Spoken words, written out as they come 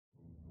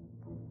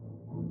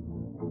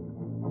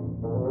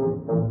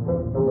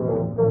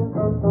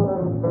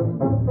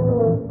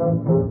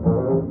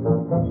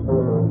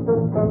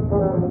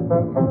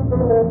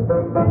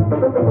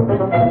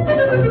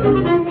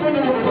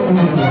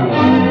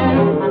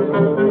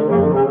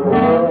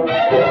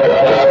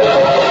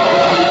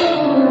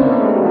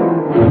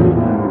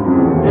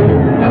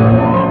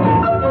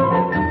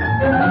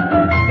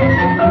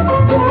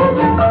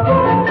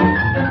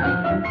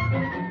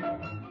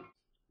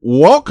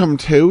Welcome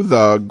to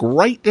the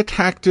Great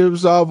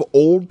Detectives of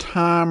Old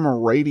Time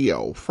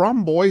Radio.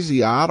 From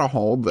Boise,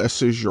 Idaho,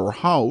 this is your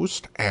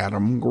host,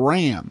 Adam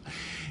Graham.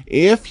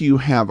 If you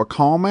have a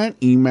comment,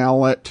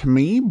 email it to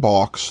me,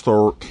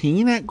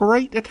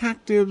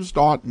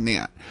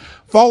 box13@greatdetectives.net.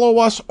 Follow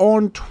us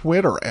on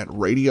Twitter at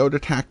Radio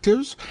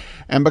Detectives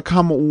and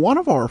become one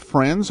of our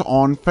friends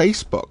on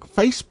Facebook,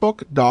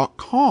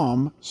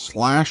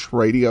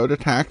 facebook.com/Radio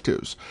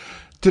Detectives.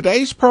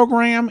 Today's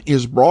program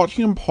is brought to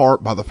you in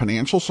part by the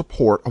financial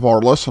support of our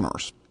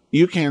listeners.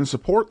 You can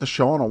support the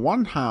show on a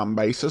one-time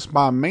basis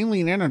by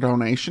mailing in a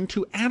donation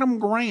to Adam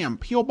Graham,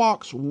 P.O.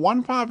 Box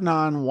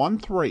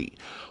 15913,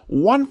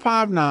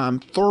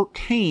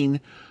 15913,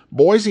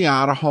 Boise,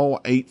 Idaho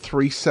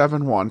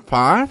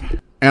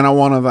 83715. And I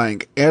want to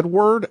thank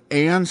Edward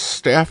and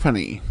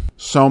Stephanie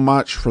so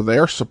much for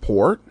their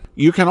support.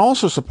 You can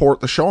also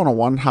support the show on a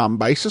one-time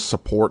basis,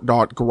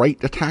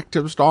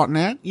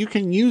 support.greatdetectives.net. You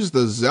can use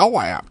the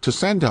Zelle app to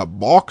send to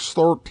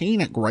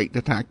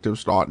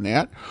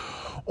box13@greatdetectives.net.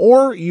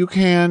 Or you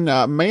can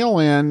mail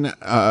in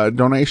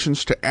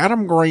donations to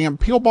Adam Graham,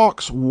 P.O.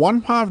 Box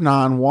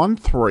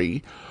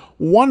 15913,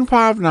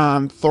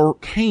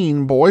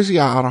 15913, Boise,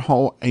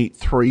 Idaho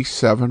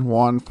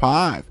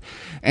 83715.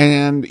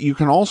 And you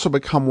can also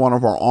become one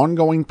of our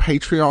ongoing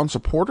Patreon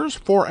supporters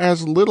for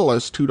as little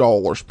as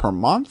 $2 per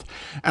month.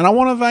 And I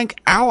want to thank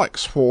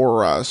Alex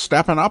for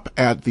stepping up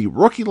at the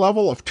rookie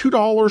level of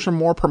 $2 or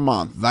more per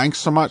month. Thanks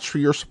so much for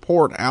your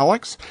support,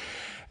 Alex.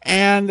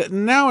 And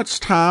now it's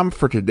time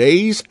for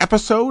today's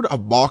episode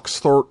of Box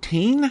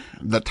 13.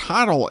 The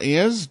title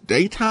is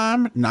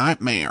Daytime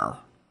Nightmare.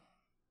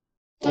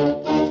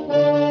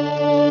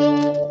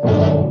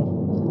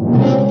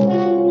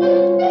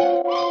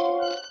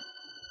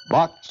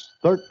 Box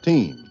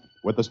 13,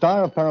 with the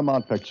star of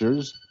Paramount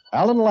Pictures,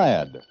 Alan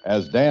Ladd,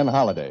 as Dan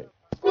Holliday.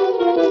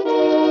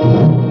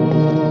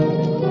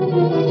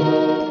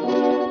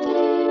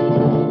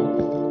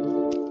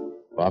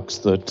 Box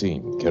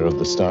 13, care of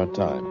the Star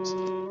Times.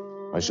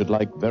 I should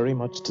like very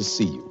much to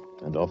see you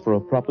and offer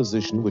a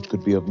proposition which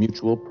could be of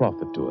mutual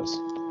profit to us.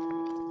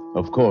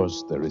 Of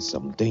course, there is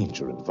some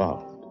danger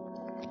involved.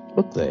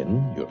 But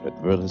then, your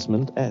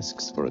advertisement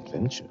asks for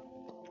adventure.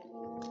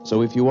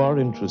 So if you are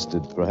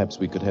interested, perhaps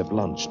we could have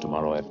lunch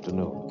tomorrow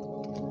afternoon.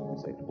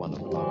 Say at 1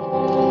 o'clock.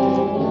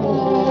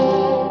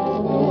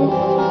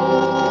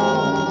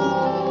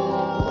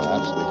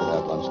 Perhaps we could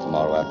have lunch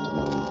tomorrow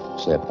afternoon,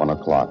 say at 1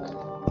 o'clock,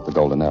 at the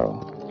Golden Arrow.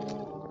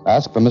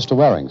 Ask for Mr.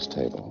 Waring's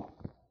table.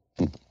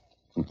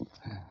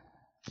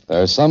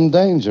 There's some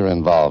danger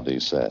involved, he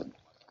said.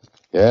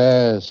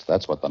 Yes,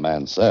 that's what the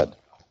man said.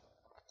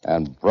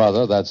 And,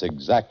 brother, that's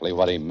exactly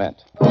what he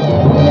meant.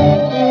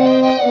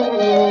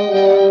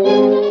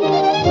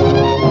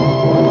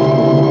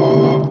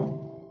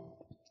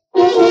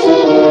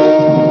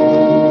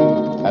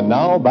 And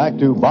now back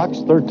to Box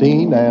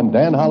 13 and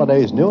Dan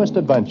Holliday's newest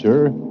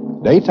adventure,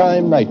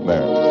 Daytime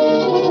Nightmare.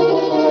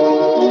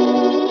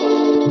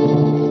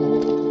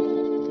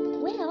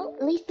 Well,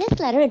 at least this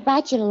letter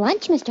invites you to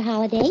lunch, Mr.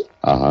 Holliday.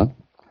 Uh-huh.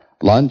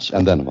 Lunch,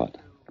 and then what?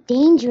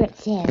 Danger, it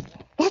says.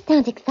 That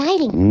sounds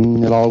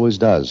exciting. It always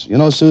does. You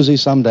know, Susie,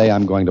 someday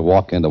I'm going to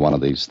walk into one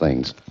of these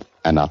things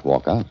and not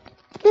walk out.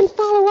 Then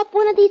follow up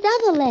one of these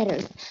other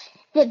letters.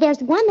 There's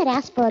one that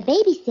asks for a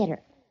babysitter.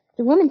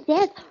 The woman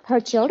says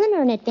her children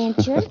are an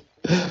adventure.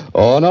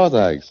 Oh, no,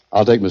 thanks.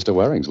 I'll take Mr.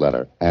 Waring's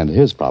letter and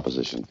his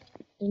proposition.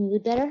 Then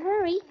you'd better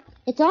hurry.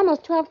 It's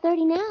almost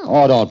 12:30 now.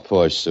 Oh, don't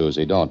push,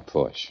 Susie. Don't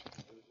push.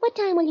 What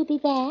time will you be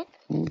back?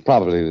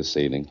 Probably this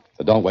evening.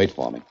 But don't wait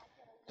for me.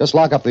 Just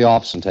lock up the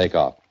office and take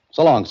off.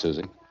 So long,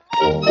 Susie.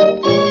 The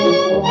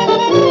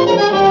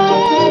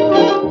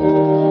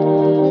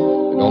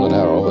Golden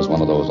Arrow is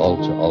one of those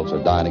ultra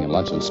dining and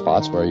luncheon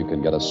spots where you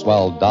can get a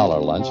swell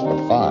dollar lunch for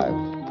 $5.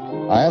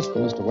 I asked for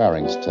Mr.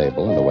 Waring's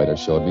table, and the waiter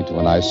showed me to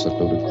a nice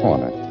secluded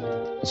corner.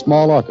 A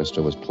small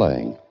orchestra was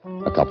playing.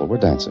 A couple were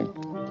dancing.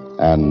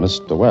 And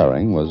Mr.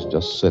 Waring was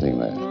just sitting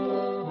there.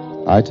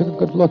 I took a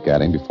good look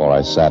at him before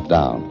I sat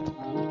down.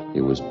 He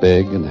was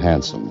big and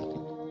handsome,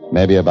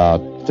 maybe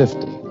about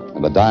 50.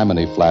 And the diamond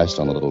he flashed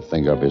on the little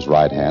finger of his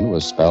right hand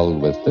was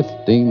spelled with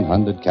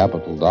 1,500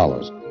 capital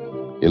dollars.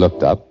 He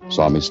looked up,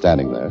 saw me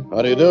standing there.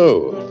 How do you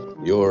do?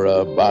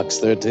 You're Box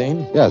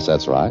 13? Yes,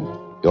 that's right.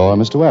 You're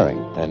Mr. Waring.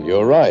 And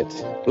you're right.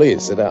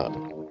 Please, sit down.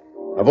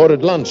 I've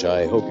ordered lunch.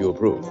 I hope you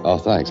approve. Oh,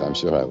 thanks. I'm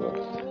sure I will.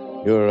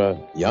 You're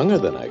younger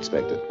than I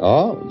expected.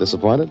 Oh,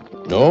 disappointed?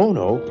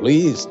 No,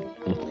 please.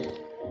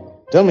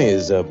 Tell me,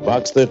 is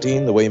Box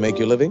 13 the way you make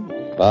your living?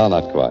 Well,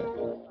 not quite.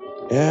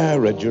 Yeah, I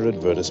read your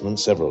advertisement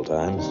several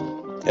times.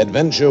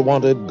 Adventure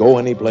wanted, go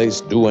any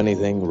place, do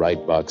anything,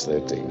 write Box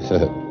 13.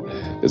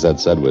 Is that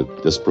said with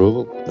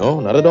disapproval? No,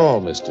 not at all,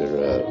 Mr.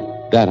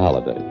 Dan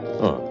Holliday.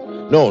 Oh,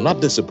 no, not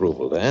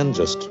disapproval, Dan,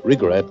 just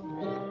regret.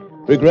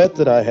 Regret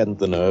that I hadn't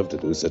the nerve to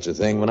do such a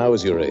thing when I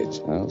was your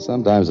age. Well,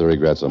 sometimes the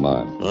regrets are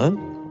mine. Huh?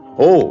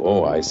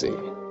 Oh, I see.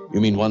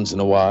 You mean once in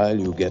a while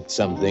you get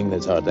something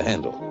that's hard to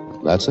handle.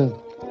 That's it.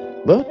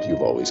 But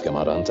you've always come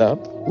out on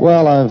top.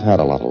 Well, I've had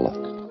a lot of luck.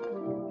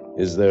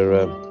 Is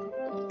there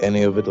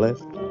any of it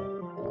left?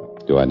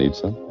 Do I need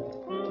some?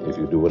 If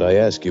you do what I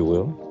ask, you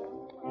will.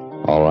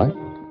 All right.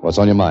 What's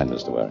on your mind,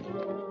 Mr. Waring?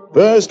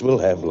 First, we'll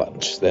have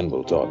lunch. Then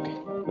we'll talk.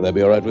 Will that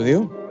be all right with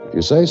you? If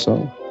you say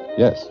so,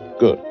 yes.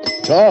 Good.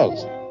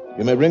 Charles,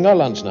 you may bring our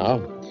lunch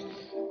now.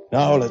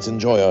 Now let's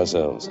enjoy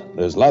ourselves.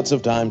 There's lots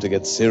of time to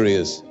get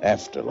serious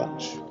after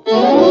lunch.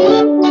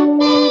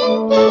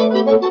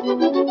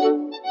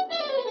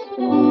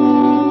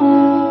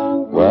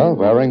 Well,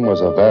 Waring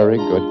was a very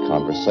good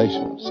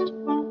conversationalist.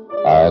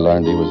 I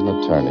learned he was an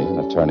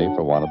attorney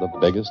for one of the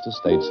biggest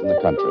estates in the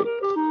country.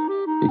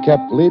 He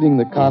kept leading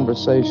the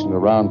conversation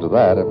around to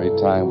that every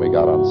time we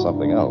got on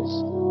something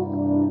else.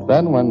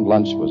 Then, when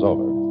lunch was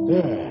over...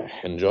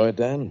 Enjoy it,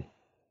 Dan?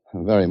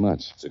 Very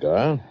much.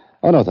 Cigar?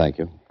 Oh, no, thank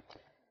you.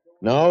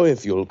 Now,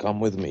 if you'll come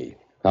with me.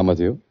 Come with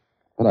you?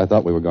 But I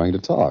thought we were going to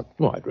talk.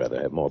 Oh, I'd rather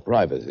have more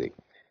privacy.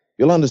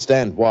 You'll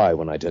understand why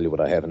when I tell you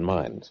what I have in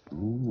mind.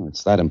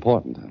 It's that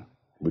important, huh?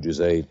 Would you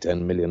say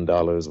 $10 million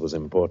was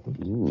important?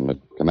 It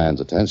commands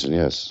attention,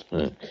 yes.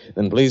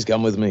 Then please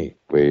come with me.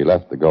 We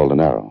left the Golden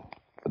Arrow.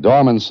 The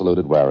doorman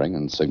saluted Waring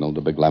and signaled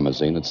a big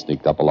limousine that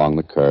sneaked up along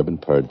the curb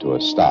and purred to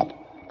a stop.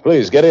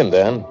 Please, get in,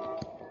 Dan.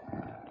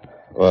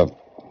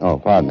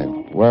 Pardon me.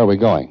 Where are we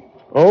going?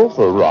 Oh,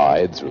 for a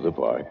ride through the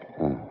park.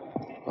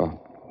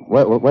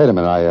 Wait a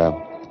minute.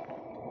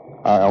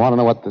 I want to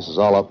know what this is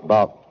all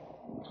about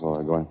before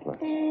I go in for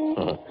it.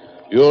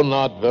 You're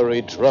not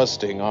very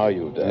trusting, are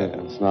you,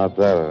 Dan? It's not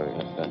that.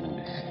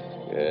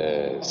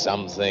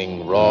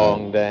 Something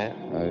wrong, Dan?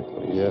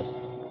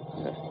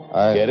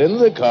 Get in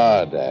the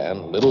car, Dan.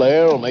 A little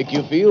air will make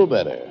you feel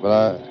better.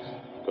 But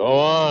Go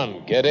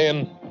on, get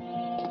in.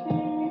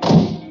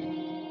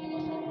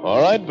 All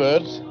right,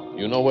 Bert.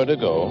 You know where to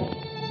go.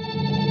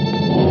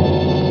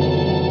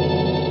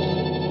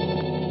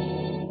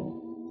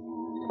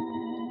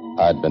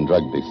 I'd been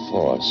drugged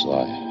before, so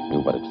I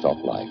knew what it felt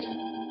like.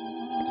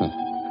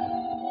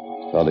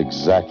 Felt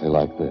exactly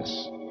like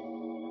this.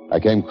 I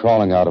came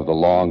crawling out of the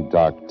long,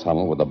 dark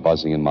tunnel with a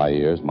buzzing in my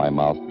ears, my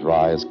mouth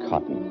dry as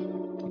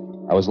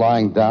cotton. I was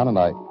lying down, and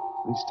I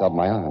reached out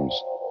my arms.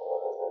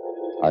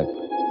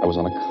 I was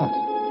on a cot.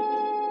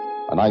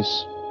 A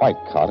nice white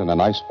cot in a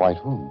nice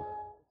white room.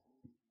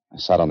 I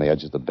sat on the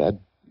edge of the bed,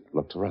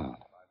 looked around.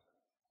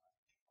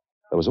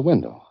 There was a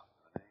window,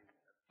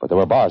 but there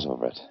were bars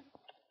over it.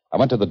 I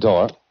went to the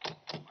door.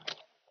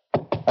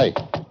 Hey,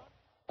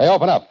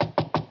 open up.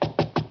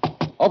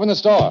 Open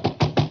this door.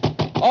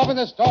 Open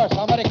this door,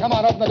 somebody. Come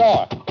on, open the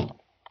door.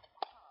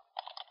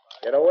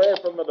 Get away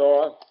from the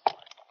door.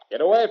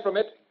 Get away from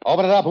it.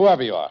 Open it up,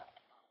 whoever you are.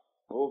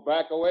 Move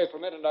back away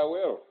from it, and I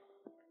will.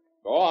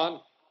 Go on.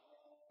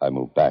 I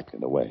moved back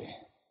and away.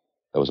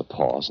 There was a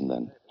pause, and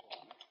then...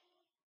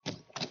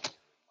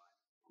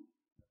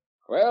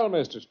 Well,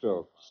 Mr.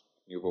 Stokes,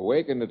 you've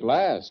awakened at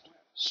last.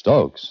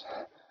 Stokes?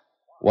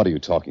 What are you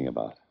talking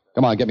about?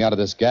 Come on, get me out of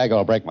this gag, or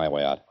I'll break my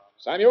way out.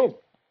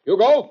 Samuel,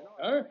 Hugo.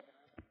 Huh?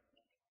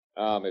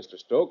 Now, Mr.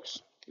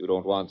 Stokes, you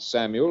don't want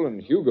Samuel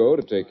and Hugo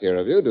to take care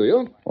of you, do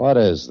you? What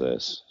is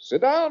this?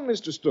 Sit down,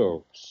 Mr.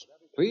 Stokes.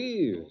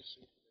 Please.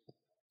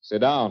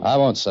 Sit down. I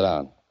won't sit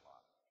down.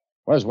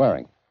 Where's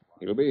Waring?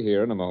 He'll be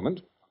here in a moment.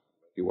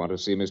 If you want to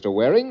see Mr.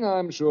 Waring,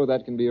 I'm sure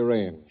that can be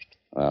arranged.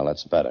 Well,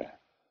 that's better.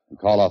 And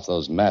call off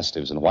those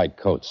mastiffs in white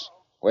coats.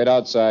 Wait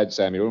outside,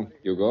 Samuel,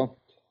 Hugo,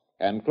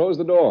 and close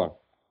the door.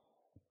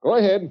 Go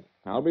ahead.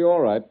 I'll be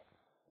all right.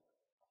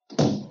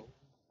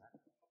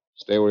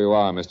 Stay where you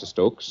are, Mr.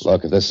 Stokes.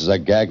 Look, if this is a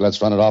gag,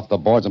 let's run it off the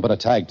boards and put a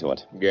tag to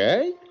it.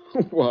 Gag?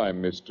 Why,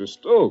 Mr.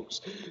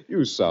 Stokes,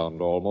 you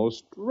sound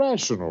almost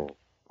rational.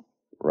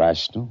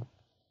 Rational?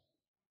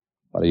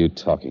 What are you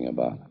talking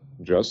about?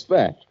 Just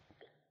that.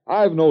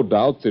 I've no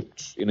doubt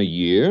that in a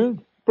year,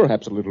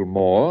 perhaps a little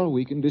more,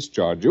 we can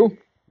discharge you.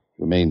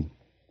 You mean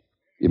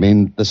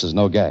this is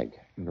no gag?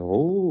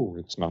 No,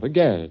 it's not a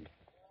gag.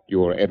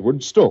 You're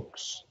Edward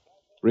Stokes.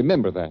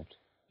 Remember that.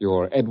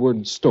 You're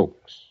Edward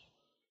Stokes.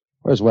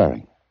 Where's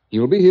Waring?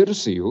 He'll be here to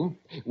see you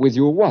with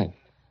your wife.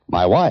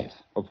 My wife?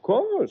 Of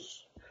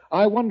course.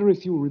 I wonder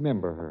if you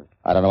remember her.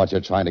 I don't know what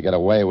you're trying to get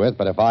away with,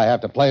 but if I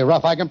have to play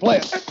rough, I can play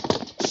it.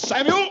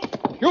 Samuel!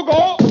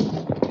 Hugo!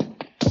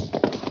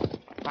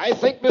 I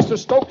think Mr.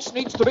 Stokes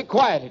needs to be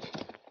quieted.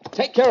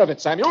 Take care of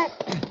it, Samuel.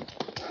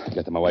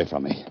 Get them away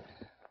from me.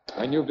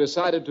 When you've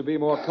decided to be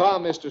more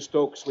calm, Mr.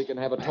 Stokes, we can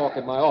have a talk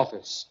in my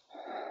office.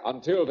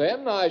 Until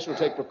then, I shall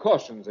take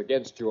precautions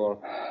against your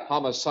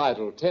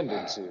homicidal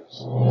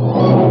tendencies. Well,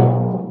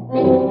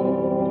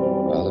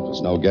 it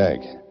was no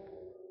gag.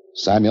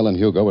 Samuel and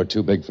Hugo were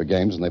too big for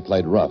games, and they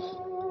played rough.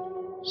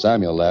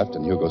 Samuel left,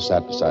 and Hugo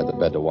sat beside the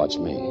bed to watch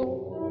me.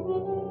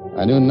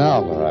 I knew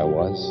now where I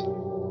was.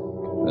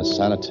 In a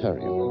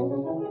sanatorium.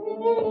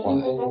 But why?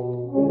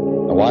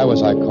 Now, why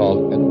was I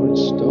called Edward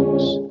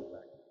Stokes?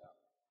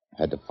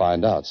 I had to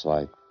find out, so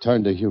I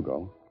turned to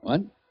Hugo.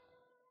 What?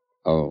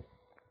 Oh,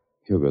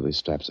 Hugo, these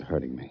straps are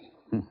hurting me.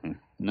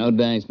 No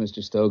thanks,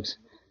 Mr. Stokes.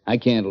 I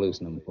can't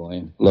loosen them for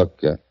you.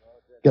 Look,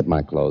 get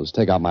my clothes.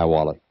 Take out my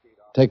wallet.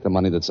 Take the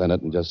money that's in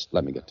it and just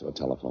let me get to a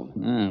telephone.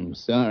 I'm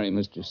sorry,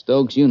 Mr.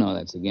 Stokes. You know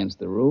that's against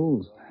the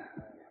rules.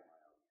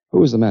 Who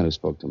was the man who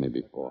spoke to me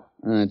before?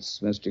 That's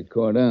Mr.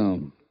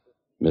 Cordell.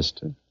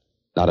 Mister?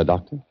 Not a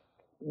doctor?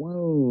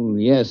 Well,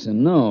 yes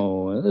and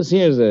no. This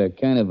here's a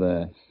kind of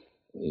a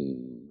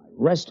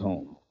rest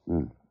home.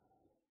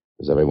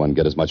 Does everyone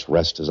get as much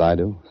rest as I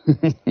do?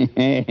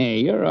 Hey,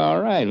 you're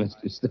all right,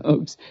 Mr.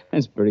 Stokes.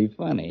 That's pretty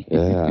funny.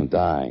 Yeah, I'm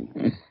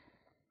dying.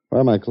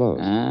 Where are my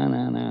clothes?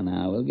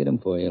 No. We'll get them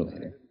for you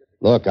later.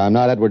 Look, I'm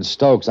not Edward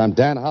Stokes. I'm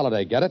Dan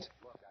Holliday. Get it?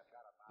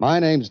 My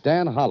name's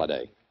Dan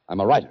Holliday. I'm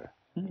a writer.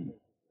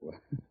 Well,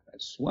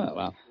 that's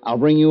swell. I'll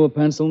bring you a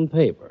pencil and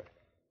paper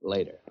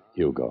later.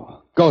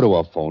 Hugo, go to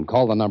a phone.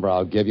 Call the number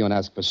I'll give you and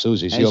ask for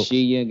Susie. Has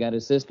she got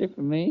a sister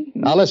for me?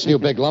 Now, listen, you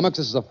big lummox.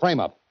 This is a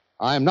frame-up.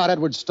 I'm not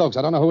Edward Stokes.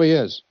 I don't know who he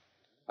is.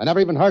 I never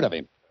even heard of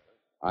him.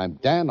 I'm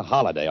Dan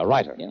Holliday, a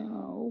writer. Yeah,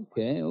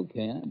 okay.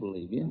 I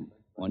believe you.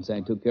 Once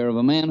I took care of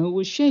a man who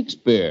was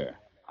Shakespeare.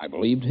 I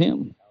believed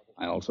him.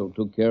 I also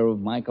took care of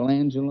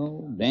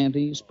Michelangelo,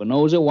 Dante,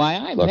 Spinoza.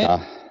 Why, Look,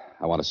 I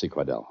want to see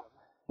Cordell.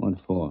 What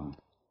for?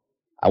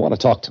 I want to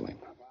talk to him.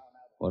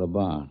 What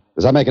about?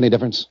 Does that make any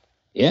difference?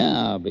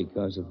 Yeah,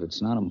 because if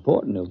it's not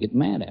important, he'll get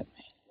mad at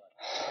me.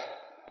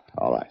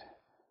 All right.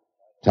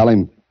 Tell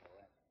him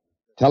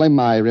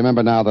I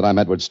remember now that I'm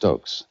Edward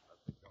Stokes.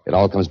 It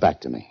all comes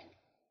back to me.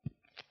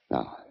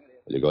 Now,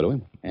 will you go to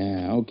him?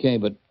 Yeah, okay,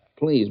 but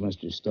please,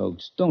 Mr.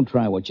 Stokes, don't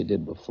try what you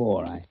did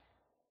before. I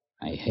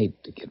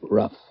hate to get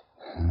rough.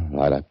 All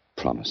right, I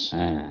promise.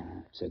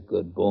 It's a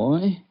good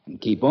boy. And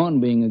keep on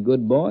being a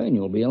good boy, and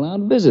you'll be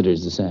allowed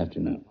visitors this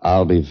afternoon.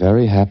 I'll be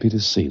very happy to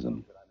see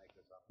them.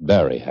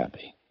 Very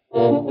happy.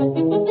 All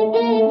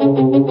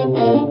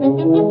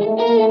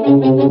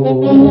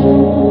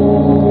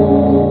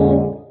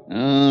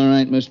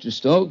right, Mr.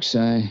 Stokes.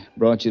 I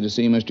brought you to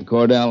see Mr.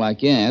 Cordell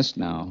like you asked.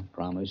 Now,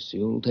 promise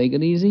you'll take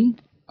it easy?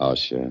 Oh,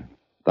 sure.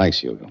 Thanks,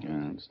 Hugo.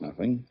 It's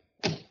nothing.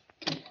 Here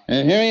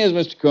he is,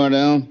 Mr.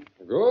 Cordell.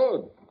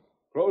 Good.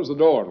 Close the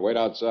door and wait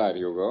outside,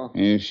 Hugo.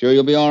 You sure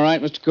you'll be all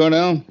right, Mr.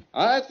 Cordell?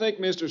 I think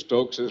Mr.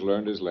 Stokes has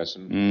learned his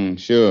lesson.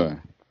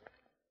 Sure.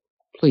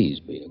 Please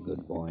be a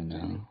good boy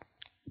now.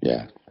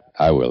 Yeah,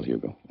 I will,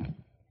 Hugo.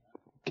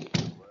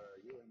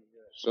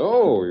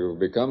 So, you've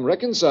become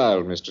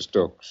reconciled, Mr.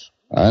 Stokes.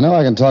 I know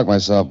I can talk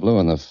myself blue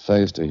in the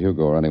face to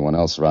Hugo or anyone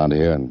else around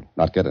here and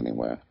not get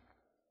anywhere.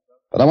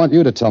 But I want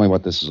you to tell me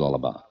what this is all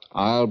about.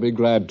 I'll be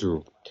glad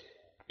to.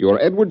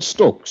 You're Edward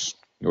Stokes.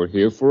 You're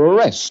here for a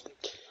rest.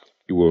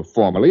 You were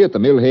formerly at the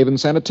Millhaven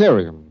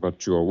Sanatorium,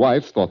 but your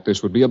wife thought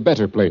this would be a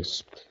better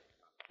place.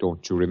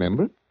 Don't you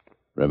remember?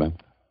 Remember?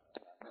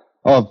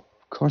 Oh, of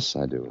course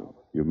I do.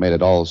 You've made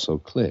it all so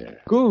clear.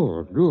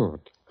 Good.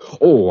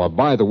 Oh,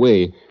 by the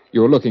way,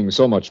 you're looking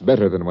so much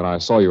better than when I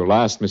saw you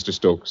last, Mr.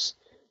 Stokes.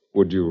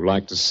 Would you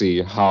like to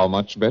see how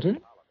much better?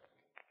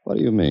 What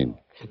do you mean?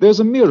 There's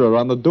a mirror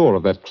on the door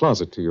of that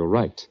closet to your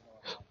right.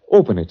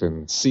 Open it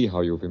and see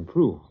how you've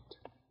improved.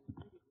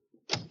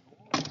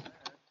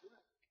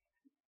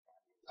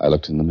 I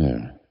looked in the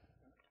mirror.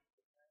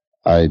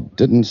 I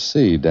didn't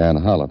see Dan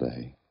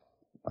Holliday.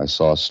 I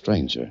saw a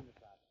stranger.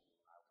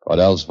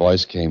 Cordell's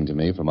voice came to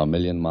me from a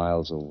million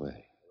miles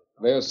away.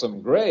 There's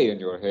some gray in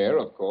your hair,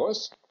 of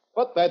course,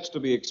 but that's to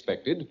be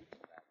expected.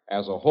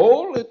 As a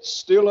whole, it's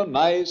still a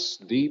nice,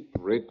 deep,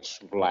 rich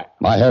black.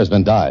 My hair's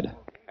been dyed.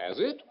 Has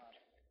it?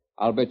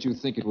 I'll bet you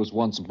think it was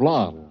once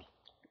blonde.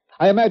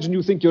 I imagine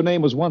you think your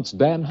name was once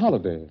Dan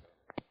Holliday.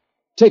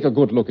 Take a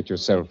good look at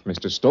yourself,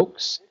 Mr.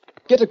 Stokes.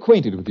 Get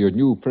acquainted with your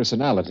new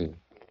personality.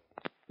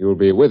 You'll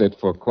be with it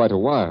for quite a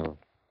while.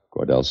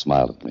 Cordell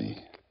smiled at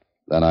me.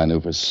 Then I knew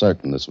for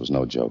certain this was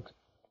no joke.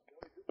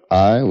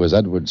 I was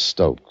Edward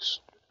Stokes.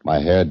 My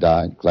hair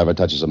dyed, clever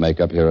touches of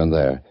makeup here and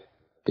there.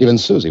 Even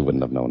Susie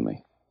wouldn't have known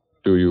me.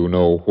 Do you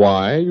know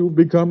why you've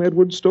become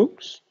Edward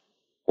Stokes?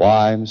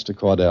 Why, Mr.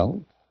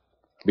 Cordell?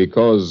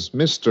 Because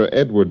Mr.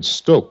 Edward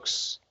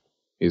Stokes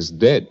is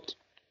dead.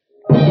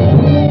 And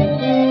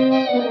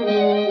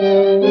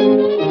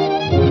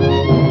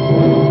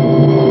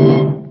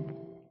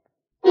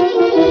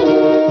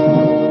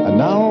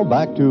now,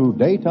 back to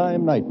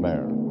Daytime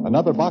Nightmare,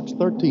 another Box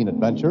 13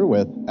 adventure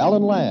with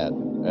Alan Ladd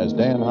as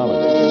Dan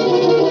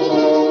Holliday.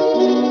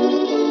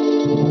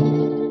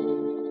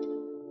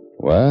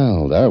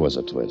 Well, there was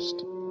a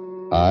twist.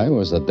 I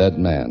was a dead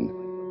man,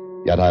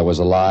 yet I was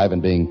alive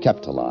and being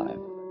kept alive.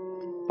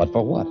 But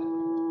for what?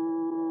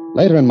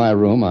 Later in my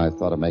room, I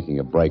thought of making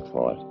a break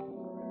for it.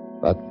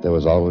 But there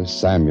was always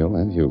Samuel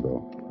and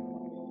Hugo.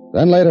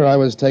 Then later, I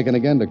was taken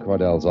again to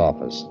Cordell's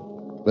office.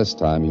 This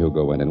time,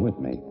 Hugo went in with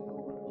me.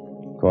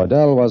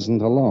 Cordell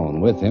wasn't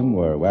alone. With him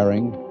were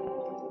Waring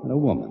and a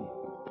woman.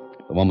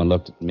 The woman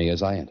looked at me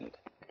as I entered.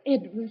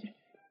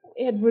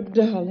 Edward,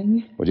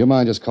 darling. Would you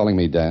mind just calling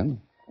me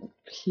Dan?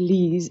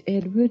 Please,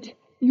 Edward.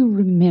 You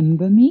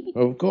remember me?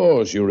 Of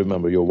course you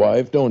remember your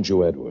wife, don't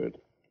you, Edward?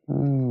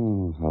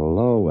 Oh,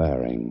 hello,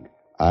 Waring.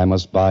 I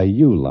must buy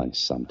you lunch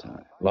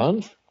sometime.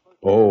 Lunch?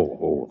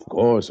 Oh, of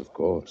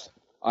course.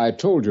 I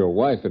told your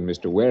wife and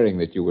Mr. Waring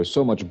that you were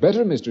so much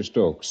better, Mr.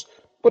 Stokes.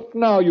 But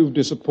now you've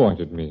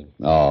disappointed me.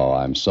 Oh,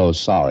 I'm so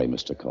sorry,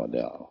 Mr.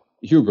 Cordell.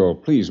 Hugo,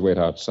 please wait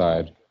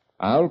outside.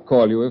 I'll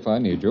call you if I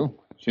need you.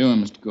 Sure,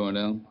 Mr.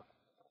 Cordell.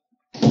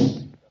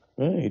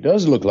 He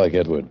does look like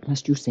Edward.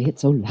 Must you say it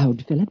so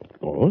loud, Philip?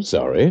 Oh,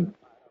 sorry.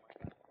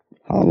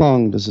 How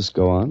long does this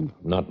go on?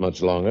 Not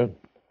much longer.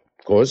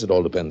 Of course, it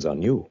all depends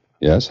on you.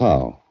 Yes,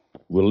 how?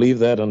 We'll leave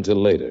that until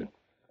later.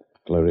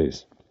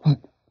 Clarice. What?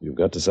 You've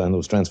got to sign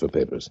those transfer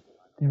papers.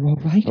 They're all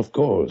right? Of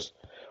course.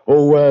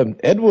 Oh,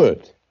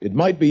 Edward, it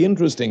might be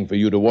interesting for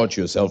you to watch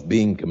yourself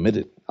being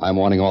committed. I'm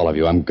warning all of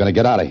you. I'm going to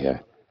get out of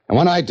here. And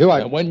when I do,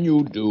 And when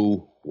you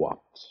do, what?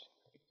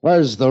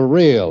 Where's the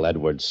real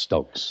Edward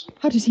Stokes?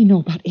 How does he know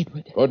about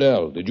Edward?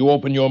 Cordell, did you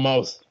open your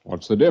mouth?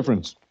 What's the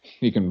difference?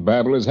 He can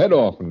babble his head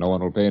off and no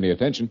one will pay any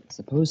attention.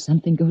 Suppose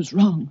something goes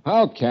wrong.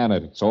 How can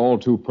it? It's all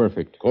too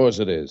perfect. Of course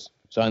it is.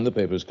 Sign the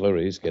papers,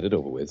 Clarice. Get it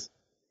over with.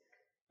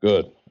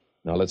 Good.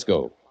 Now let's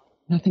go.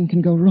 Nothing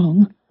can go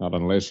wrong. Not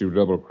unless you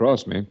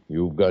double-cross me.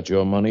 You've got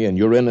your money, and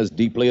you're in as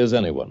deeply as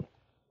anyone.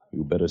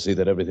 You better see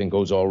that everything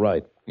goes all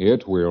right.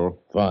 It will.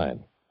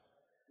 Fine.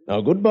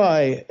 Now,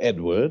 goodbye,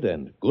 Edward,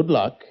 and good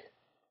luck.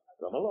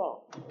 Come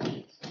along.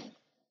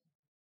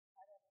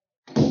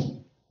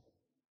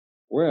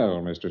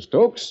 Well, Mr.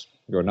 Stokes,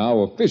 you're now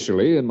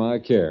officially in my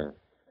care.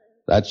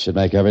 That should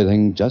make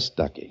everything just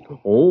ducky.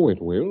 Oh,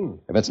 it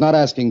will. If it's not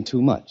asking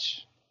too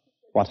much,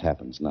 what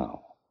happens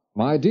now?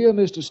 My dear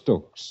Mr.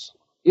 Stokes,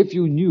 if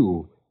you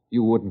knew,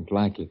 you wouldn't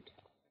like it.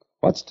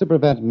 What's to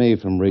prevent me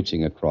from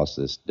reaching across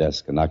this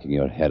desk and knocking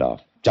your head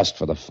off, just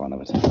for the fun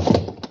of it?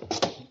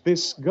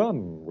 This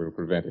gun will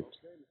prevent it.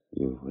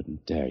 You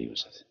wouldn't dare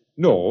use it.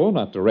 No,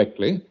 not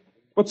directly.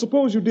 But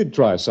suppose you did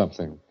try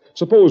something.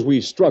 Suppose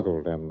we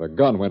struggled and the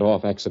gun went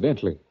off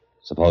accidentally.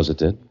 Suppose it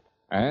did?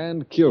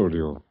 And killed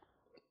you.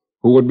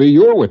 Who would be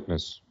your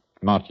witness?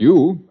 Not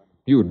you.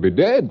 You'd be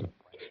dead.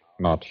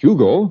 Not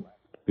Hugo,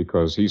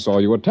 because he saw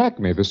you attack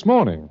me this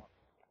morning.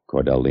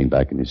 Cordell leaned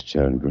back in his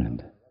chair and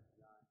grinned.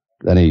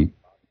 Then he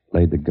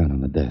laid the gun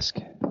on the desk.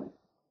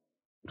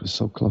 It was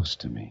so close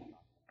to me.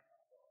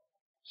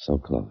 So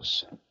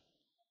close.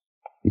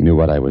 He knew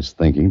what I was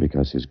thinking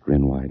because his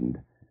grin widened.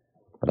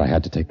 But I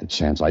had to take the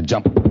chance. I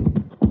jumped.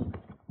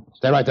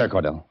 Stay right there,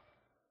 Cordell.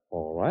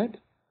 All right.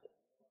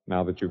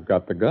 Now that you've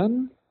got the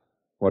gun,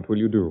 what will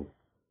you do?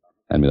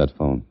 Hand me that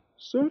phone.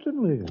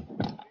 Certainly.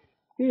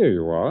 Here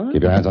you are.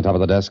 Keep your hands on top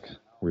of the desk.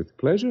 With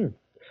pleasure.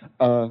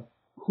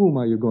 Whom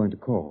are you going to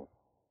call?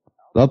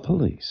 The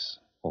police.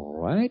 All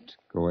right.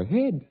 Go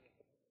ahead.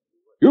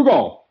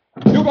 Hugo!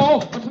 Hugo!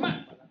 What's the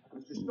matter?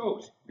 Mr.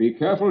 Stokes. Be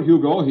careful,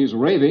 Hugo. He's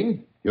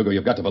raving. Hugo,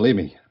 you've got to believe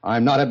me.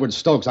 I'm not Edward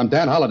Stokes. I'm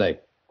Dan Holliday.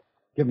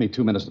 Give me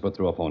 2 minutes to put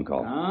through a phone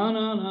call. No,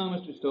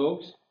 Mr.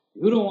 Stokes.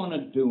 You don't want to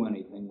do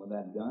anything with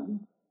that gun.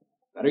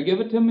 Better give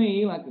it to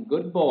me like a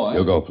good boy.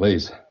 Hugo,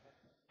 please.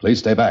 Please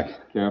stay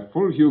back.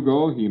 Careful,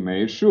 Hugo. He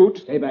may shoot.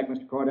 Stay back,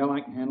 Mr. Cordell.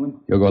 I can handle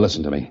him. Hugo,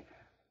 listen to me.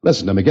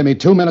 Listen to me. Give me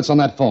 2 minutes on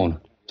that phone.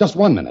 Just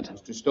 1 minute.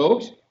 Mr.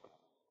 Stokes,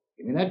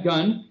 give me that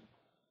gun.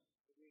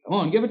 Come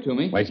on, give it to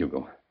me. Wait,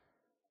 Hugo.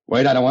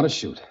 Wait, I don't want to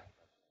shoot.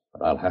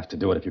 But I'll have to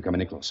do it if you come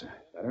any closer.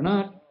 Better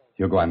not.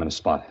 Hugo, I'm in a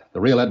spot.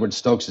 The real Edward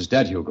Stokes is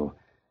dead, Hugo.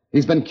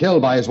 He's been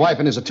killed by his wife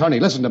and his attorney.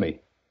 Listen to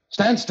me.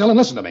 Stand still and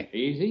listen to me.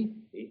 Easy.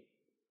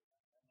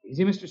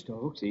 Easy, Mr.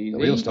 Stokes, easy. The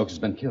real Stokes has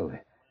been killed.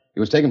 He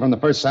was taken from the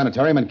first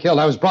sanatorium and killed.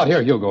 I was brought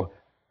here, Hugo.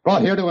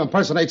 Brought here to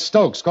impersonate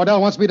Stokes. Cordell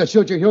wants me to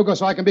shoot you, Hugo,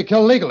 so I can be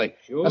killed legally.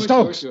 Sure,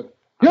 Stokes. Sure.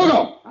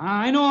 Hugo!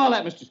 I know all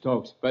that, Mr.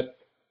 Stokes, but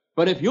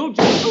if you'll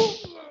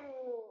just...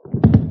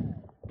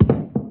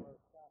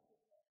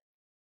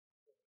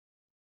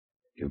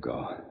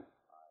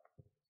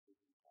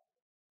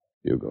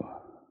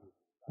 Hugo.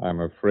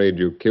 I'm afraid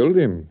you killed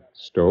him,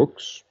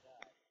 Stokes.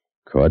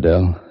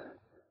 Cordell,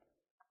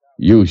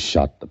 you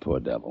shot the poor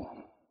devil.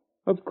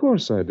 Of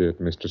course I did,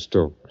 Mr.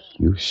 Stokes.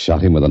 You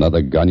shot him with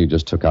another gun you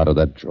just took out of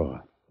that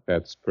drawer.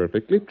 That's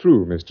perfectly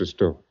true, Mr.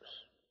 Stokes.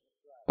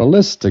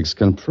 Ballistics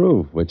can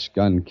prove which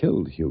gun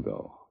killed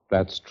Hugo.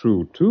 That's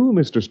true, too,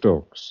 Mr.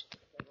 Stokes.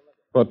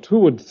 But who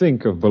would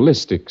think of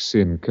ballistics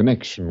in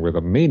connection with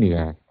a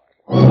maniac?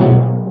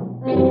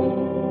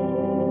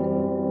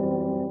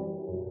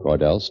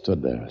 Cordell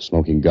stood there, a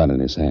smoking gun in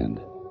his hand.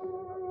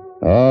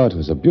 Oh, it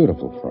was a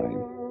beautiful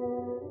frame.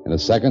 In a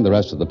second, the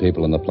rest of the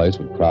people in the place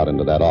would crowd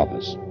into that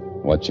office.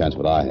 What chance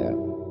would I have?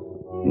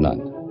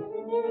 None.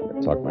 I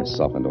could talk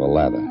myself into a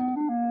lather.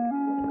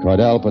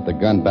 Cordell put the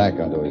gun back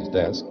onto his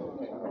desk.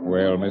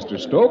 Well, Mr.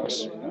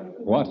 Stokes,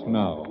 what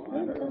now?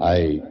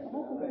 I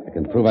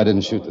can prove I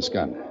didn't shoot this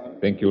gun.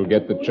 Think you'll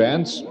get the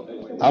chance?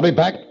 I'll be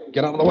back.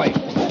 Get out of the way.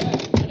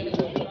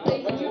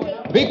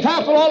 Be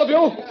careful, all of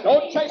you.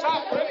 Don't chase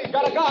after him. He's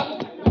got a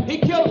gun. He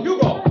killed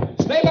Hugo.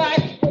 Stay back.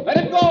 Let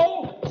him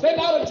go. Send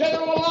out a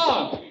general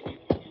alarm.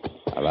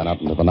 I ran out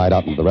into the night,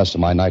 out into the rest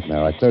of my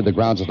nightmare. I cleared the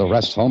grounds of the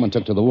rest home and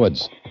took to the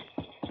woods.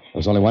 There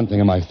was only one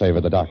thing in my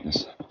favor, the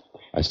darkness.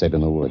 I stayed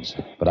in the woods,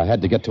 but I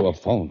had to get to a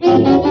phone.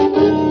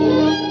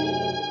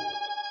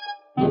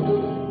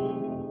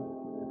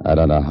 I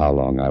don't know how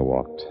long I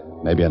walked.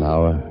 Maybe an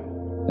hour,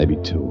 maybe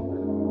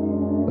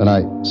 2. Then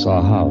I saw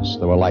a house.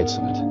 There were lights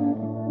in it.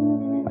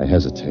 I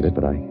hesitated,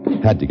 but I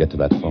had to get to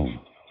that phone.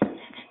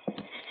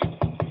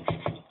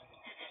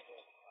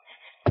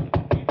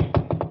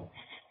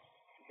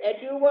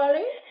 That you,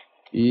 Wally?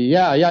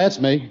 Yeah, it's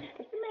me.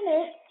 Just a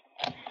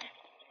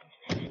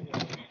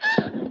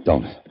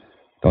minute.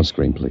 Don't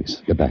scream,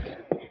 please. Get back.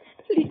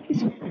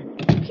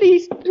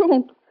 Please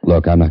don't.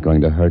 Look, I'm not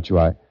going to hurt you.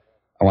 I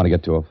want to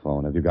get to a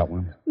phone. Have you got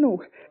one?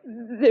 No,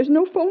 there's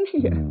no phone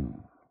here.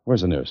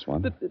 Where's the nearest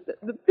one?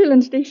 The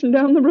filling station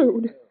down the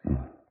road.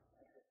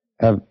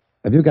 Have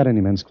you got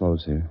any men's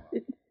clothes here?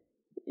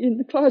 In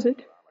the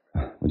closet.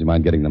 Would you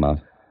mind getting them out?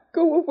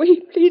 Go away,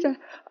 please.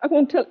 I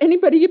won't tell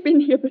anybody you've been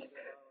here, but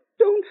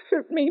don't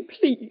hurt me,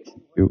 please.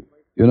 You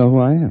know who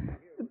I am?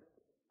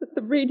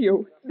 The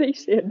radio, they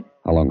said.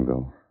 How long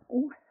ago?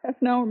 Oh, half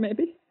an hour,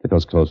 maybe. Get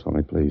those clothes for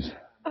me, please.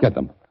 Get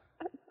them.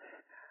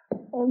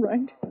 All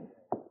right.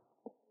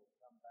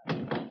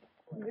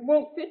 They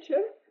won't fit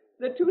you.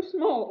 They're too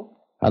small.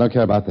 I don't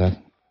care about that.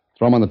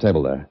 Throw them on the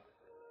table there.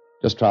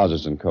 Just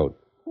trousers and coat.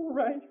 All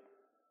right.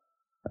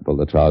 I pulled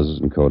the trousers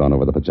and coat on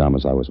over the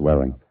pajamas I was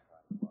wearing.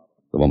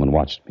 The woman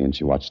watched me, and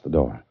she watched the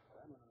door.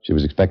 She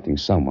was expecting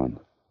someone.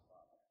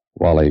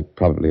 Wally,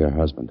 probably her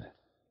husband.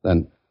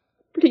 Then...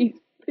 Please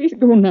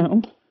go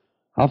now.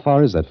 How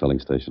far is that filling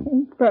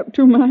station? About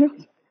 2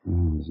 miles.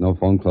 There's no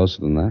phone closer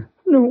than that?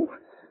 No.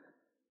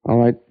 All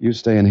right, you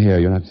stay in here.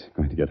 You're not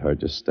going to get hurt.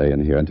 Just stay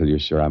in here until you're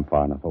sure I'm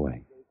far enough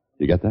away.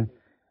 You get that?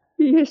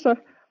 Yes,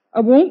 I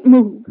won't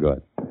move.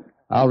 Good.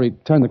 I'll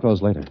return the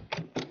clothes later.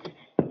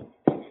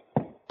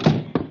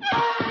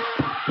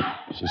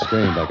 She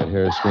screamed. I could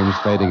hear her screams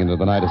fading into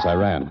the night as I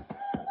ran.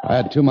 I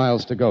had 2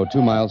 miles to go,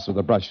 2 miles through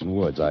the brush and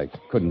woods. I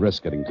couldn't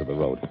risk getting to the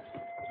road.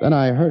 Then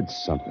I heard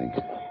something.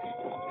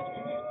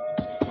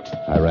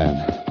 I ran.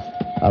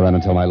 I ran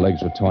until my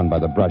legs were torn by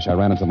the brush. I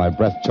ran until my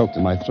breath choked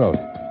in my throat.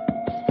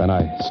 Then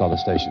I saw the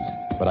station,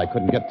 but I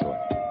couldn't get to it.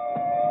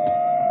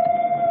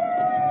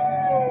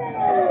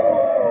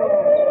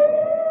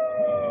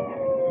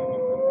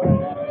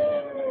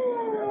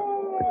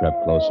 I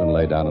crept closer and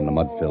lay down in a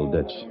mud-filled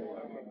ditch.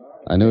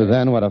 I knew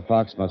then what a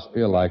fox must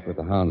feel like with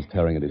the hounds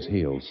tearing at his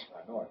heels.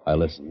 I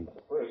listened.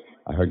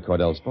 I heard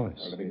Cordell's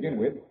voice. To begin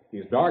with,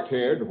 he's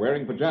dark-haired,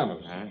 wearing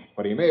pajamas.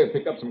 But he may have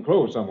picked up some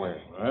clothes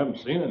somewhere. I haven't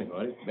seen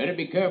anybody. Better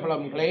be careful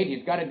of him, Clade.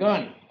 He's got a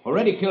gun.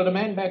 Already killed a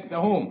man back at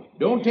the home.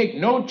 Don't take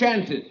no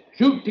chances.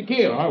 Shoot to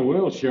kill. I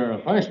will,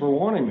 Sheriff. Thanks for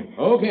warning me.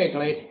 Okay,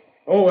 Clade.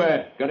 Oh,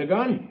 got a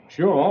gun?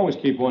 Sure, always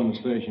keep one in the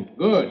station.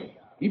 Good.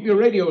 Keep your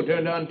radio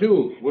turned on,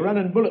 too. We're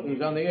running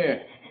bulletins on the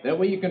air. That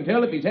way you can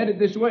tell if he's headed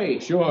this way.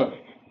 Sure.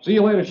 See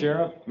you later,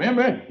 Sheriff.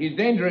 Remember, he's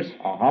dangerous.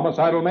 A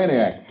homicidal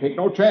maniac. Take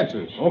no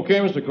chances. Okay,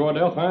 Mr.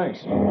 Cordell, thanks.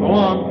 So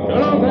long. So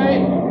long,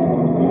 Clade.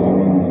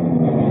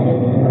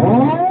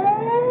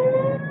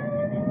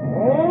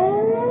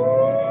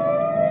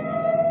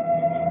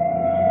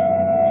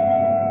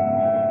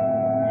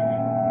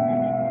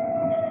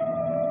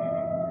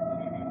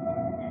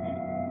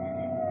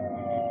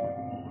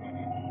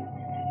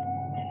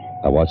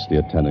 I watched the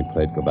attendant,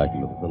 Clade, go back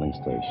into the filling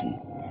station.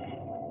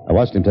 I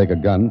watched him take a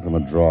gun from a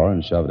drawer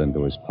and shove it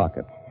into his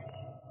pocket.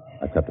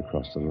 I crept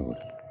across the road.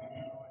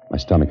 My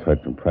stomach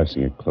hurt from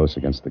pressing it close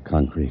against the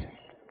concrete.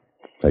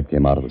 Clade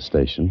came out of the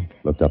station,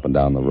 looked up and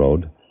down the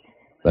road.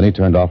 Then he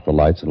turned off the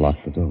lights and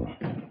locked the door.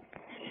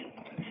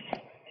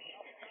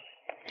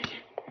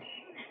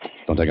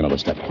 Don't take another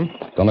step.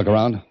 Don't look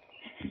around.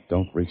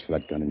 Don't reach for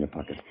that gun in your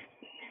pocket.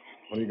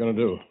 What are you going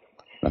to do?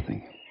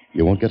 Nothing.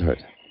 You won't get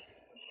hurt.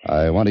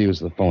 I want to use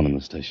the phone in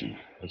the station.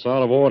 It's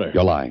out of order.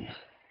 You're lying.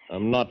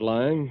 I'm not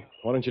lying.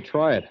 Why don't you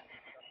try it?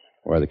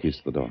 Where are the keys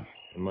to the door?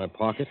 In my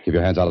pocket? Keep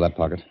your hands out of that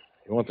pocket.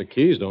 You want the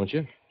keys, don't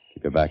you?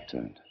 Keep your back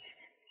turned.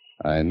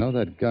 I know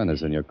that gun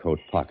is in your coat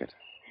pocket.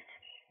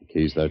 The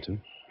keys there, too?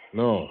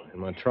 No,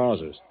 in my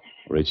trousers.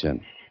 Reach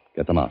in.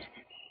 Get them out.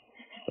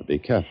 But be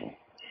careful.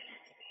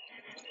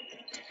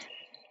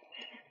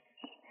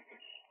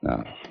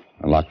 Now,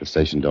 unlock the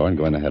station door and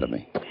go in ahead of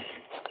me.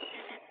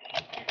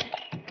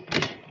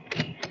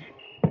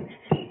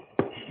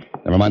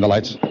 Never mind the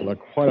lights. Look,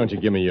 why don't you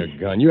give me your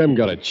gun? You haven't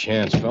got a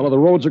chance, fella. The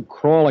roads are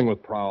crawling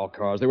with prowl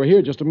cars. They were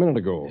here just a minute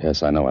ago.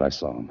 Yes, I know it. I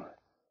saw them.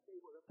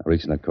 Now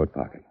reach in that coat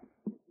pocket.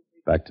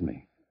 Back to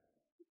me.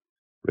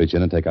 Reach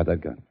in and take out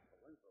that gun.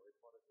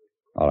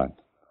 All right.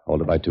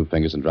 Hold it by 2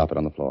 fingers and drop it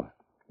on the floor.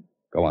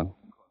 Go on.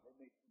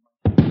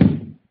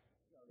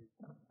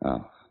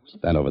 Now,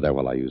 stand over there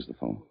while I use the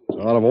phone. It's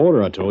out of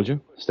order, I told you.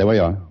 Stay where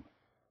you are.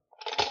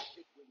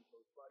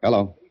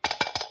 Hello.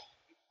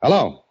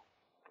 Hello.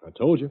 I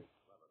told you.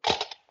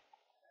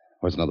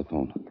 Where's another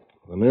phone?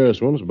 The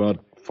nearest one's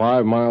about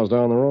 5 miles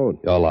down the road.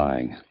 You're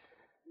lying.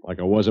 Like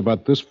I was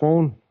about this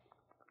phone?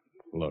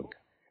 Look,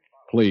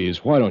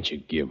 please, why don't you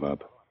give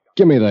up?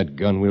 Give me that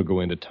gun. We'll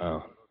go into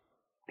town.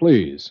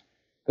 Please.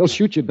 They'll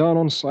shoot you down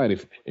on sight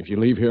if you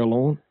leave here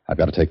alone. I've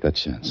got to take that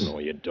chance. No,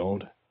 you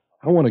don't.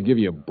 I want to give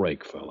you a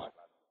break, fella.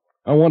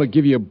 I want to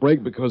give you a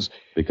break because...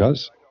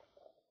 Because?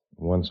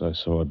 Once I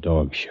saw a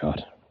dog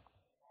shot.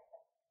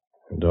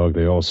 A dog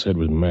they all said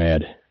was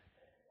mad.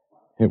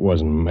 It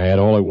wasn't mad.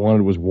 All it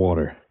wanted was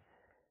water.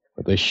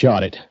 But they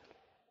shot it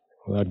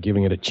without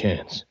giving it a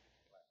chance.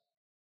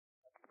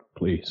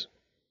 Please,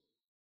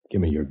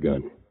 give me your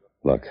gun.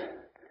 Look,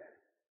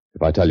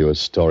 if I tell you a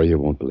story, you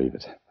won't believe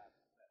it.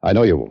 I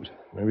know you won't.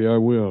 Maybe I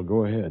will.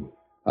 Go ahead.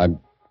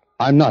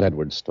 I'm not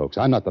Edward Stokes.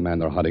 I'm not the man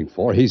they're hunting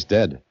for. He's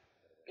dead.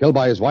 Killed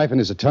by his wife and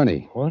his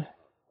attorney. What?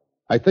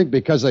 I think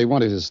because they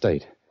want his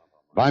estate.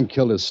 If I'm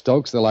killed as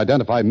Stokes, they'll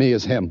identify me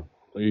as him.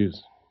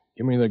 Please,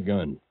 give me the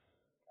gun.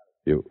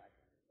 You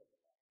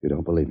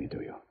don't believe me,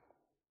 do you?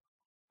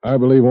 I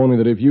believe only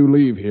that if you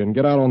leave here and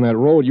get out on that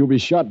road, you'll be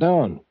shot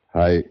down.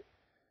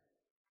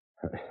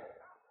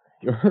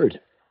 You're hurt.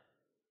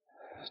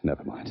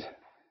 Never mind.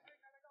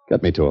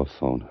 Get me to a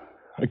phone.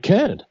 I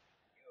can't.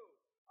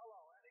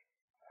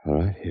 All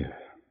right, here.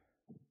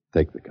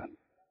 Take the gun.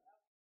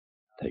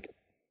 Take it.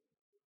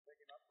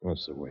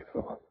 What's the way,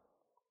 fella?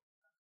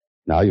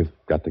 Now you've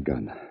got the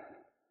gun.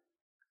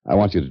 I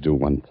want you to do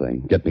one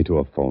thing. Get me to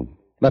a phone.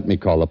 Let me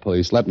call the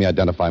police. Let me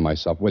identify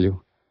myself, will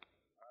you?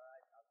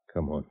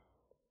 Come on.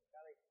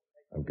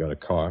 I've got a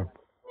car.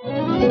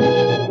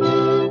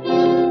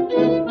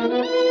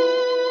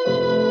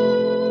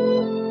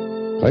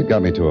 Clayton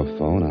got me to a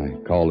phone. I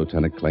called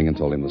Lieutenant Kling and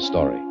told him the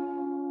story.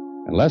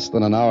 And less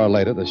than an hour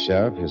later, the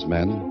sheriff, his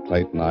men,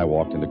 Clayton and I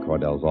walked into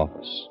Cordell's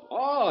office.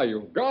 Ah,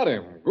 you've got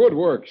him. Good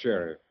work,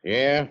 Sheriff.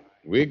 Yeah,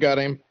 we got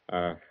him.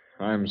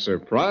 I'm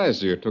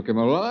surprised you took him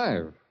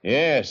alive.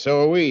 Yeah,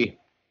 so are we.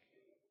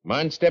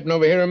 Mind stepping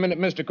over here a minute,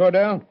 Mr.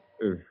 Cordell?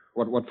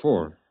 What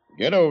for?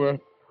 Get over.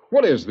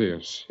 What is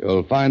this?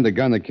 You'll find the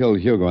gun that killed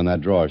Hugo in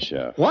that drawer,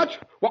 Sheriff. What?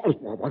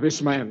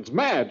 This man's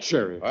mad,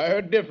 Sheriff. I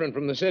heard different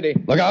from the city.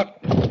 Look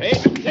out! Hey,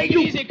 take it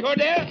easy,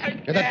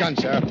 Cordell. Get that gun,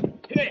 Sheriff.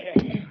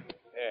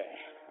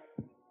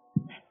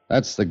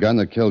 That's the gun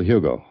that killed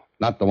Hugo,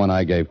 not the one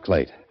I gave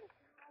Clayt.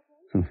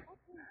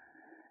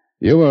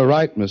 You were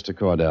right, Mr.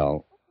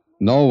 Cordell.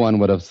 No one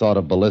would have thought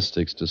of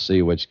ballistics to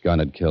see which gun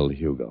had killed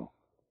Hugo.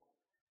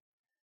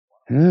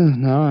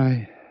 Now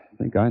I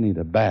think I need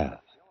a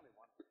bath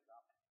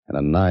and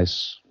a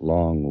nice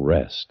long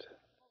rest.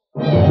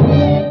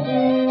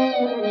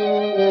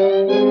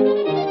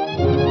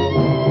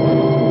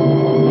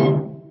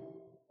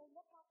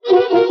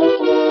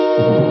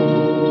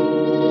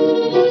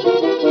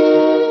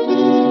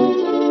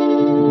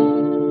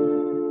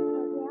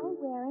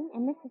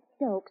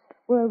 Stokes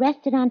were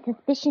arrested on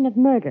suspicion of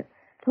murder.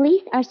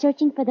 Police are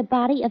searching for the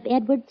body of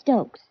Edward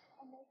Stokes.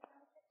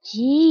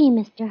 Gee,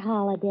 Mr.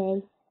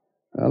 Holliday.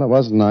 Well, it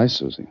wasn't nice,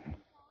 Susie.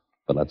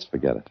 But let's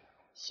forget it.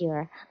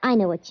 Sure, I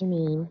know what you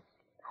mean.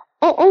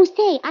 Oh,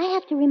 say, I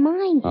have to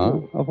remind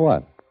you. Of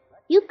what?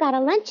 You've got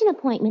a luncheon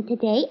appointment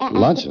today at...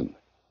 Luncheon?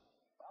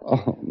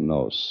 Oh,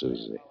 no,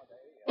 Susie.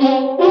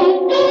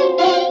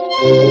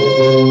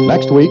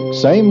 Next week,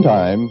 same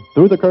time,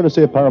 through the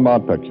courtesy of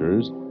Paramount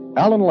Pictures,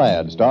 Alan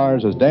Ladd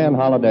stars as Dan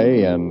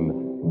Holliday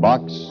in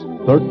Box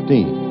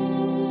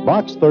 13.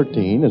 Box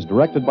 13 is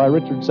directed by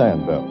Richard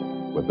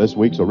Sandville, with this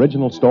week's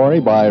original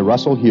story by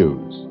Russell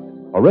Hughes.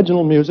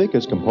 Original music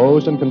is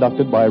composed and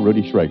conducted by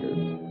Rudy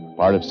Schrager.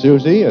 Part of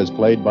Susie is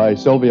played by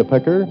Sylvia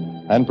Picker,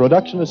 and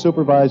production is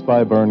supervised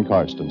by Vern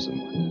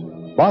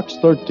Karstensen. Box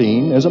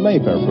 13 is a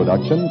Mayfair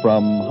production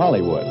from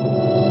Hollywood.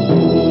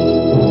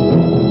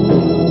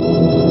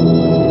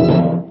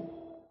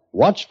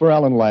 Watch for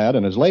Alan Ladd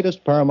in his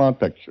latest Paramount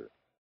picture.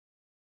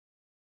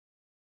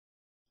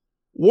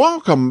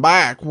 Welcome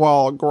back.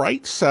 Well,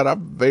 great setup,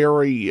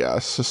 very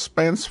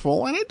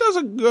suspenseful, and it does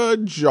a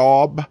good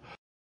job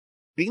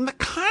being the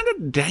kind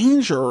of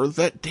danger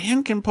that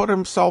Dan can put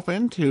himself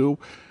into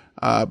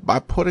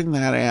by putting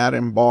that ad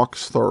in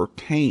Box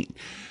 13.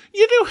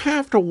 You do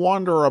have to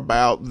wonder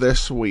about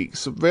this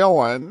week's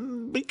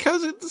villain,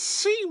 because it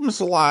seems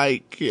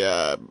like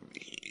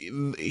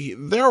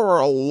there are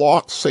a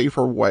lot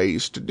safer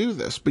ways to do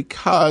this,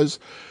 because,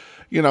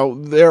 you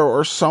know, there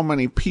are so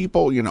many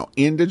people, you know,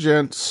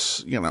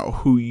 indigents, you know,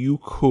 who you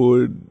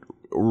could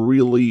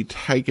really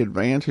take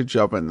advantage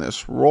of in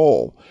this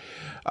role.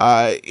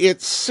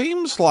 It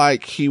seems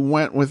like he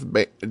went with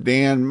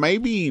Dan,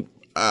 maybe,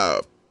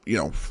 you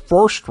know,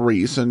 first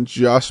reason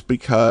just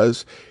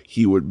because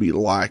he would be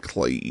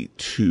likely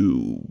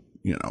to,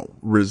 you know,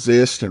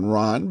 resist and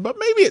run, but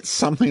maybe it's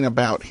something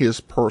about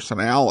his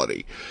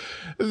personality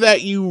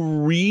that you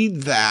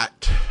read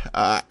that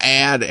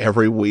ad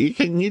every week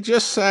and you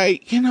just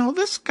say, you know,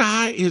 this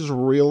guy is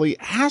really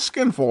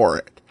asking for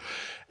it.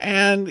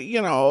 And,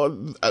 you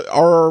know,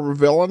 our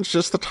villain's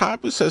just the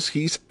type who says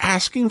he's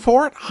asking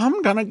for it,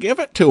 I'm going to give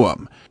it to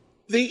him.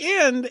 The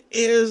end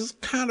is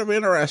kind of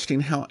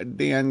interesting how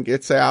Dan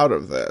gets out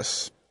of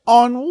this.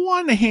 On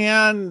one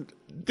hand,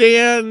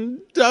 Dan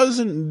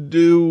doesn't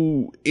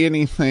do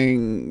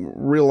anything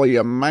really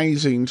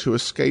amazing to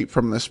escape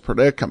from this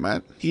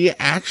predicament. He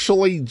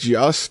actually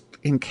just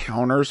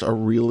encounters a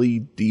really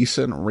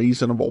decent,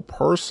 reasonable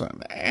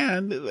person.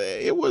 And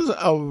it was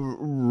a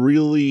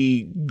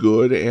really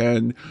good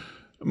and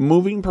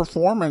moving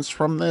performance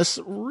from this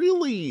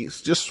really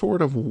just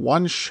sort of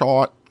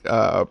one-shot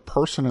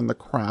person in the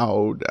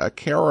crowd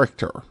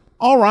character.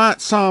 All right,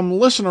 some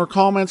listener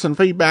comments and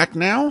feedback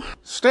now.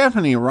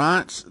 Stephanie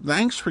writes,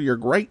 thanks for your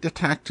great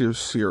detective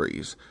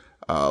series.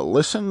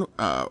 Listen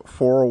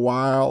for a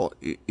while,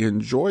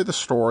 enjoy the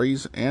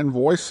stories and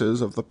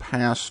voices of the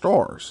past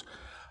stars.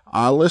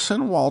 I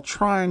listen while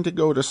trying to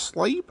go to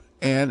sleep,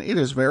 and it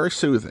is very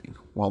soothing.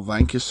 Well,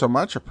 thank you so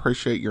much.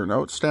 Appreciate your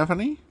note,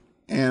 Stephanie.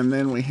 And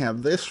then we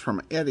have this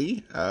from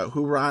Eddie,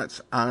 who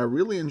writes, I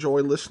really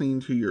enjoy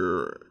listening to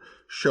your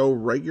show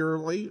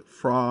regularly,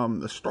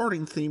 from the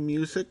starting theme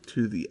music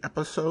to the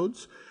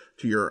episodes,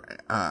 to your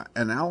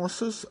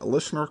analysis,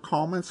 listener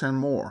comments, and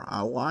more.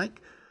 I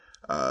like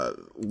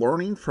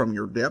learning from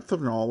your depth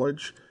of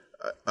knowledge,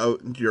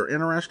 your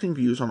interesting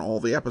views on all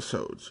the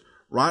episodes.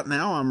 Right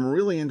now, I'm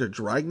really into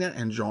Dragnet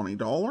and Johnny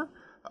Dollar,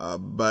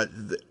 but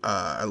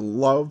I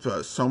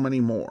love so many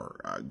more.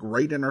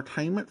 Great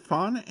entertainment,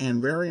 fun,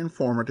 and very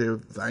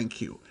informative.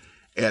 Thank you,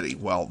 Eddie.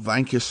 Well,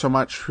 thank you so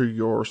much for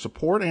your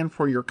support and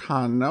for your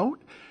kind note.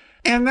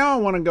 And now I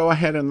want to go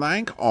ahead and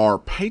thank our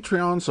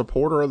Patreon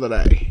supporter of the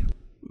day.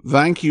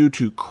 Thank you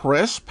to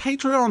Chris,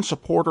 Patreon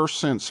supporter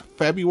since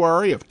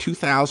February of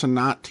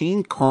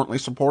 2019, currently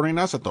supporting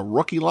us at the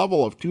rookie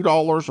level of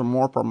 $2 or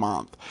more per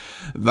month.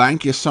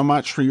 Thank you so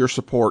much for your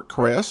support,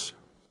 Chris.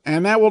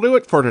 And that will do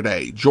it for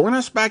today. Join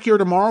us back here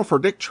tomorrow for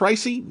Dick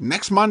Tracy.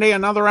 Next Monday,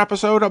 another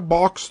episode of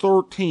Box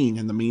 13.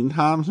 In the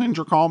meantime, send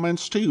your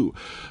comments to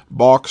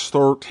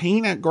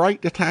Box13 at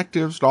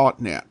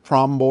greatdetectives.net.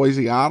 From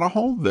Boise,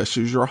 Idaho, this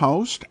is your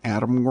host,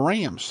 Adam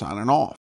Graham, signing off.